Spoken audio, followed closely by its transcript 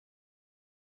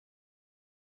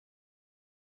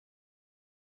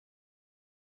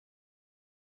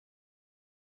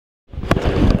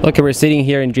Okay, we're sitting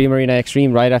here in DreamArena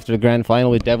Extreme right after the grand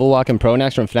final with Devilwalk and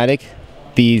Pronax from Fnatic,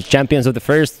 the champions of the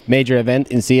first major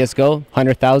event in CSGO,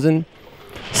 100,000.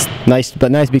 Nice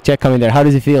big check coming there. How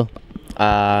does it feel?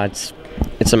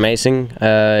 It's amazing.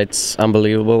 It's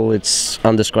unbelievable. It's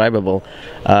undescribable.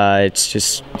 It's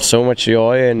just so much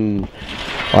joy and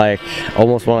like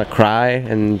almost want to cry,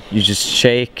 and you just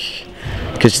shake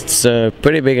because it's a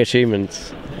pretty big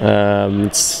achievement.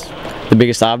 It's the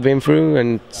biggest I've been through,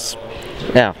 and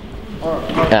yeah,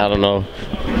 I don't know.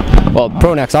 Well,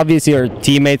 Pronax, obviously your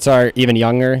teammates are even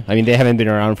younger. I mean, they haven't been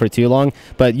around for too long,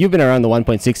 but you've been around the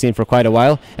 1.16 for quite a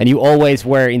while, and you always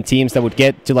were in teams that would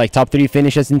get to like top 3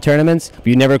 finishes in tournaments, but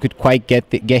you never could quite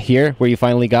get here where you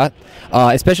finally got,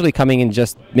 especially coming in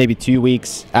just maybe 2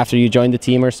 weeks after you joined the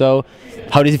team or so.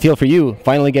 How does it feel for you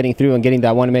finally getting through and getting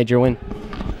that one major win?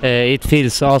 It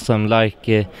feels awesome. Like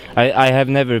I have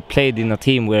never played in a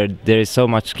team where there is so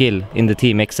much skill in the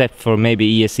team, except for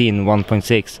maybe ESC in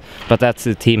 1.6, but that's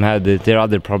the team had their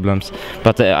other problems.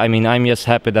 But I mean, I'm just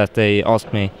happy that they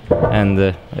asked me and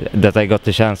that I got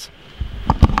the chance.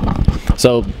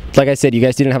 So, like I said, you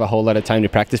guys didn't have a whole lot of time to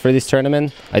practice for this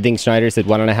tournament. I think Schneider said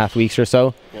 1.5 weeks or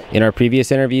so in our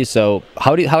previous interview. So,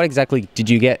 how exactly did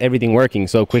you get everything working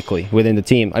so quickly within the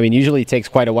team? I mean, usually it takes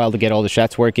quite a while to get all the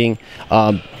shots working.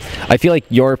 I feel like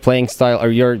your playing style or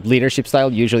your leadership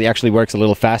style usually actually works a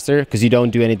little faster because you don't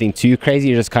do anything too crazy.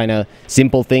 You're just kind of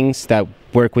simple things that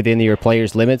work within your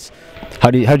players' limits.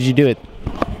 How did you do it?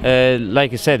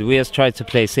 Like I said, we just try to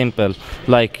play simple.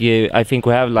 Like I think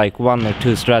we have like 1 or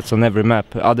 2 strats on every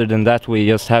map. Other than that, we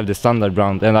just have the standard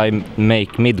round, and I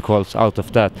make mid calls out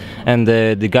of that. And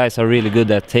the guys are really good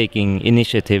at taking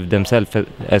initiative themselves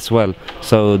as well.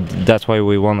 So that's why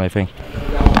we won, I think.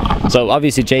 So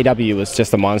obviously JW was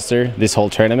just a monster this whole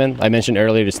tournament. I mentioned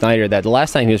earlier to Snyder that the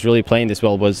last time he was really playing this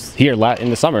well was here in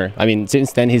the summer. I mean,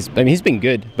 since then he's been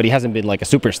good, but he hasn't been like a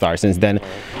superstar since then.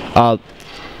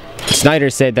 Snyder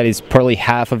said that it's probably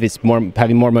half of his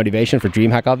having more motivation for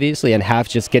DreamHack, obviously, and half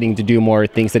just getting to do more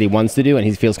things that he wants to do and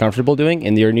he feels comfortable doing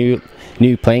in your new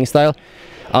playing style.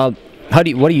 What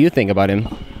do you think about him?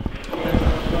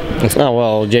 Oh,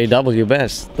 well, JW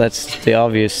best. That's the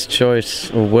obvious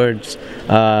choice of words.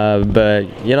 But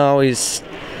you know, he's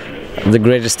the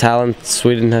greatest talent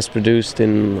Sweden has produced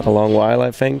in a long while,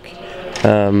 I think.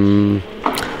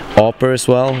 Opera as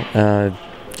well.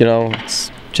 You know,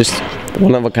 it's just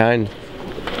one of a kind.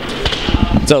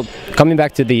 So coming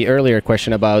back to the earlier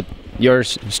question about your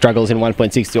struggles in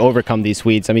 1.6 to overcome these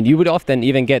Swedes, I mean, you would often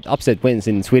even get upset wins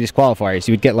in Swedish qualifiers.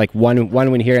 You would get like one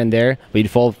win here and there, but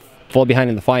you'd fall behind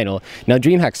in the final. Now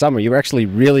DreamHack Summer, you were actually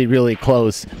really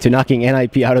close to knocking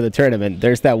NIP out of the tournament.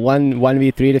 There's that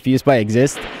 1v3 defused by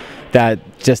Exist that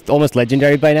just almost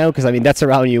legendary by now, because I mean that's a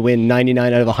round you win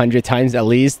 99 out of 100 times at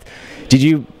least. Did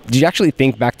you actually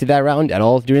think back to that round at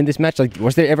all during this match? Like,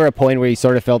 was there ever a point where you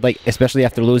sort of felt like, especially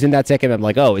after losing that second, I'm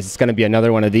like, oh, is this going to be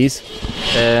another one of these?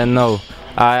 No.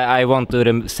 I won't do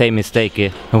the same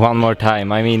mistake one more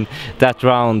time. I mean, that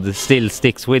round still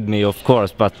sticks with me, of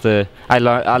course, but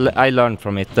I learned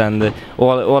from it, and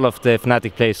all of the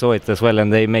Fnatic players saw it as well,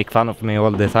 and they make fun of me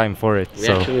all the time for it. We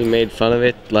actually made fun of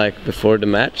it like before the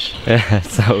match.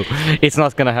 So it's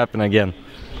not gonna happen again.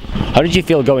 How did you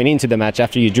feel going into the match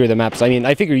after you drew the maps? I mean,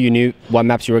 I figure you knew what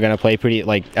maps you were going to play pretty,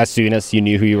 like, as soon as you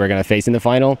knew who you were going to face in the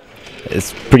final.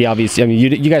 It's pretty obvious. I mean,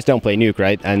 you guys don't play Nuke,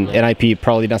 right? And NIP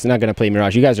probably not going to play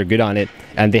Mirage. You guys are good on it,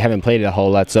 and they haven't played it a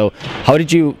whole lot. So how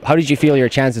did you feel your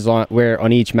chances were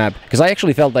on each map? Because I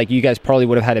actually felt like you guys probably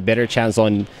would have had a better chance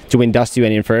to win Dust 2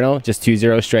 and Inferno, just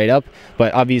 2-0 straight up.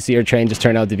 But obviously your train just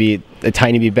turned out to be a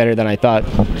tiny bit better than I thought.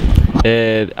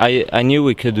 I knew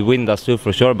we could win Dust 2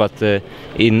 for sure, but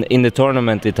in the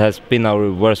tournament it has been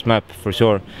our worst map for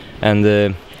sure,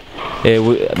 and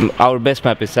our best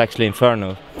map is actually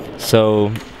Inferno,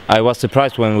 so I was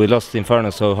surprised when we lost Inferno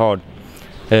so hard.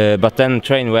 But then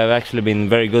Train, we have actually been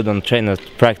very good on Train at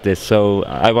practice, so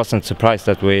I wasn't surprised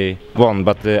that we won,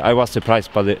 but I was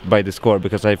surprised by the score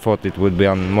because I thought it would be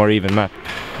on a more even map.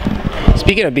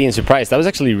 Speaking of being surprised, I was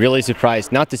actually really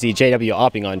surprised not to see JW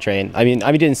opping on Train. I mean,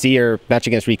 I didn't see your match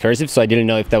against Recursive, so I didn't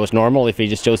know if that was normal, if he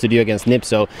just chose to do against Nip.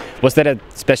 So was that a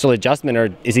special adjustment, or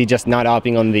is he just not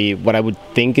opping on what I would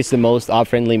think is the most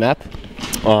op-friendly map?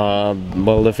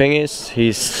 Well, the thing is,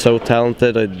 he's so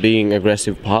talented at being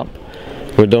aggressive pop.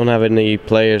 We don't have any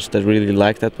players that really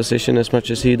like that position as much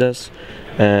as he does,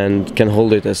 and can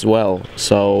hold it as well.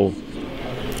 So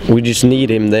we just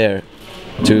need him there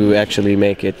to actually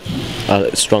make it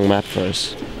a strong map for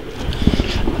us.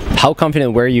 how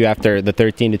confident were you after the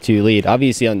 13-2 lead?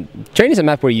 Obviously, on Train is a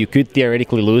map where you could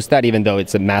theoretically lose that, even though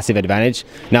it's a massive advantage.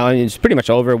 Now, I mean, it's pretty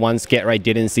much over once Get Right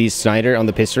didn't see Snyder on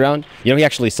the pistol round. You know, he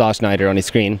actually saw Snyder on his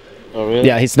screen. Oh, really?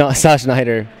 Yeah, he saw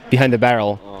Snyder behind the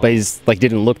barrel, but he's like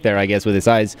didn't look there, I guess, with his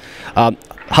eyes.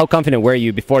 How confident were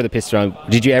you before the pistol round?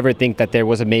 Did you ever think that there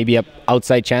was maybe a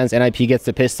outside chance NIP gets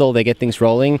the pistol, they get things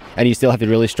rolling, and you still have to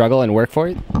really struggle and work for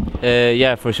it?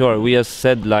 Yeah, for sure. We just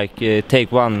said like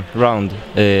take one round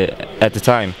at a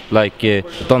time. Like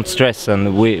don't stress,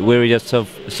 and we were just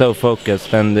so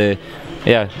focused. And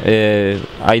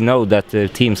I know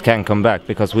that teams can come back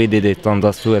because we did it on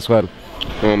Dust 2 as well.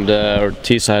 Our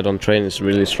T side on Train is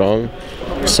really strong,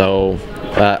 so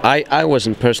I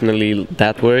wasn't personally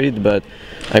that worried, but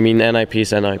I mean NIP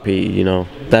is NIP, you know,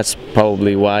 that's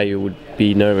probably why you would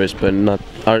be nervous, but not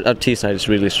our T side is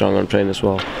really strong on Train as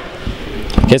well.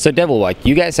 Okay, so Devilwalk,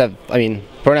 you guys have, I mean,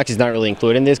 pronax is not really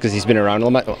included in this because he's been around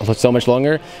so much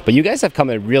longer, but you guys have come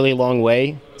a really long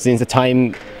way since the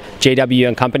time JW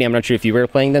and company, I'm not sure if you were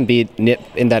playing them, beat NIP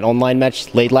in that online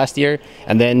match late last year,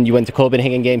 and then you went to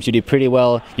Copenhagen Games, you did pretty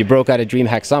well, you broke out of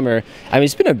DreamHack Summer. I mean,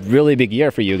 it's been a really big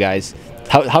year for you guys.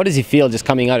 How does it feel just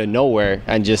coming out of nowhere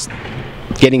and just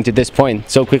getting to this point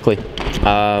so quickly?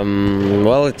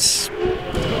 Well, it's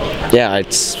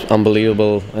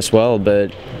unbelievable as well,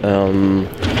 but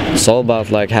it's all about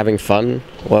like having fun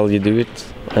while you do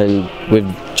it, and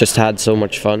we've just had so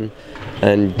much fun.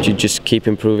 And you just keep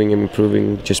improving and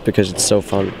improving just because it's so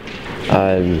fun.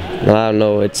 I don't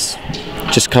know, it's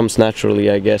just comes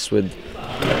naturally, I guess, with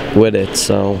it.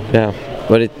 So yeah,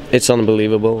 but it's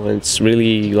unbelievable. And it's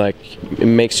really like it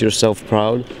makes yourself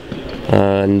proud,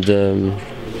 and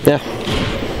yeah.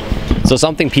 So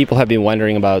something people have been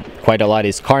wondering about quite a lot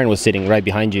is Karn was sitting right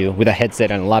behind you with a headset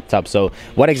and a laptop. So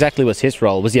what exactly was his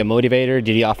role? Was he a motivator?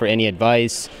 Did he offer any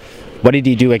advice? What did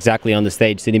he do exactly on the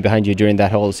stage, sitting behind you during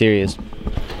that whole series?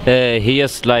 He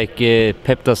just like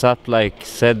pepped us up, like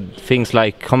said things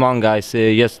like, "Come on, guys,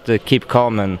 just keep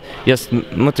calm," and just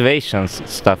motivations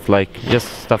stuff, like just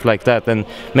stuff like that. And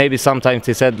maybe sometimes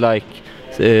he said like,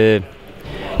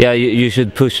 "Yeah, you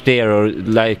should push there," or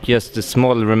like just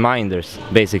small reminders,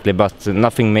 basically, but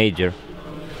nothing major.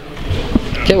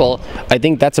 Okay, well, I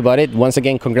think that's about it. Once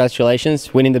again,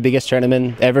 congratulations, winning the biggest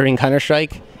tournament ever in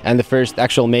Counter-Strike and the first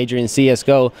actual major in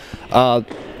CSGO.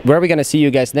 Where are we going to see you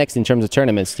guys next in terms of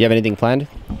tournaments? Do you have anything planned?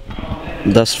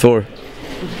 Dust 4.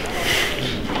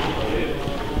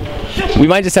 We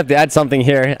might just have to add something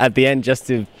here at the end just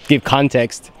to give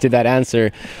context to that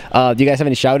answer. Do you guys have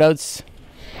any shout-outs?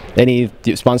 Any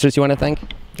sponsors you want to thank?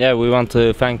 Yeah, we want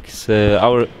to thank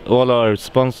all our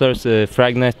sponsors,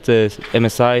 Fragnet,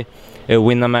 MSI,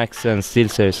 Winamax and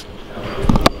SteelSeries.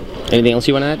 Anything else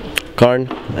you want to add? Karn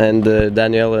and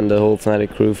Daniel and the whole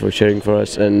Fnatic crew for cheering for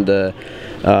us, and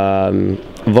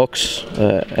Vox,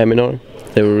 Eminor,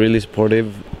 they were really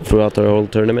supportive throughout our whole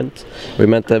tournament. We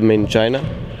met them in China,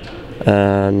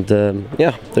 and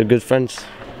yeah, they're good friends.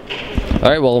 All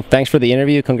right, well, thanks for the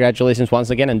interview. Congratulations once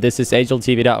again, and this is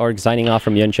HLTV.org signing off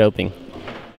from Jönköping.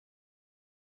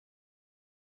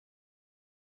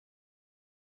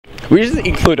 We just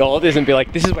include all of this and be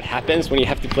like, this is what happens when you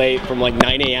have to play from like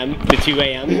 9 a.m. to 2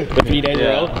 a.m. for 3 days in a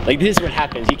row. Like, this is what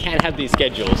happens. You can't have these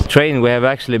schedules. Train, we have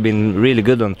actually been really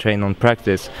good on Train on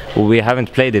practice. We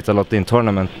haven't played it a lot in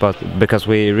tournament, but because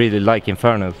we really like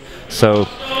Inferno. So,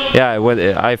 yeah, well,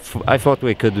 I thought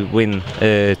we could win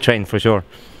Train for sure.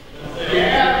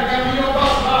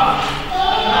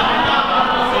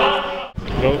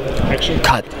 No, action.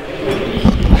 Cut.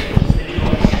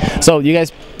 So you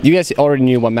guys already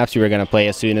knew what maps you were going to play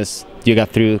as soon as you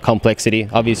got through Complexity.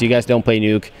 Obviously, you guys don't play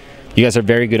Nuke. You guys are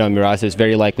very good on Mirage. It's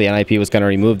very likely NIP was going to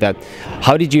remove that.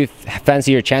 How did you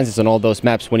fancy your chances on all those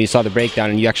maps when you saw the breakdown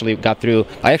and you actually got through?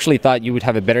 I actually thought you would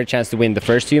have a better chance to win the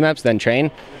first 2 maps than Train.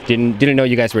 Didn't know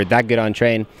you guys were that good on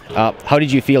Train. How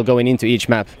did you feel going into each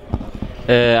map?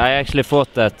 I actually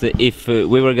thought that if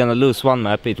we were going to lose one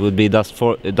map, it would be Dust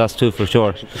 2 for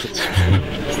sure.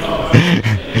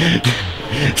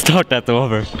 Start that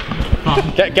over.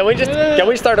 Can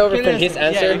we start over from his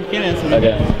answer?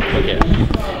 Okay.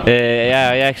 Yeah,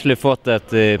 I actually thought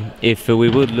that if we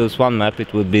would lose one map,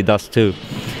 it would be Dust 2.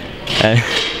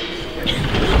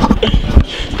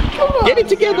 Get it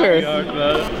together.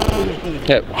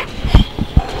 Yeah.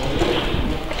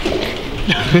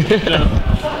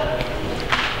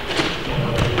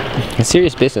 It's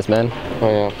serious business, man. Oh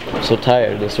yeah, I'm so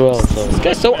tired as well. So. This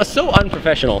guy's so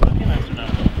unprofessional.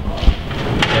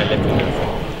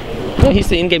 No, he's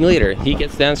the in-game leader. He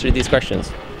gets to answer these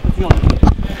questions.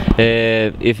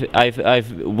 If I've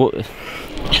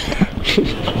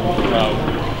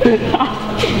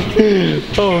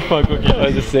Oh fuck, okay.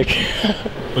 That was sick.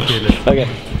 Okay, let's. Okay.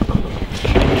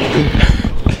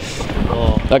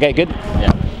 Oh. Okay, good.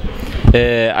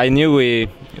 Yeah. I knew we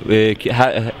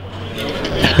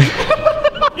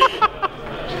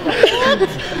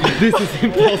This is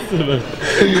impossible.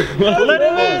 Let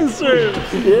him answer!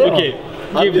 Yeah. Okay,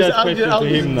 give that question to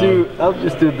him now. I'll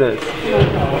just do this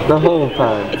the whole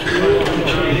time.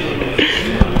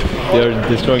 You're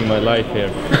destroying my life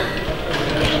here.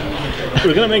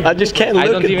 We're gonna make. I just can't look I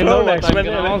don't at even know pronax what I'm when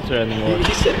gonna answer anymore.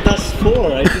 He said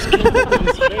 +4. I just can't look at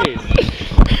his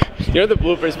face. You know, the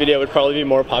bloopers video would probably be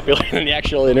more popular than the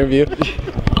actual interview.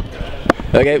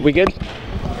 Okay, we good?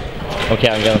 Okay,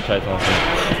 I'm gonna try to answer.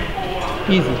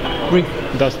 Easy. Breathe.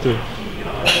 Dust 2.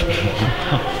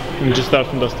 We just start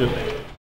from Dust 2.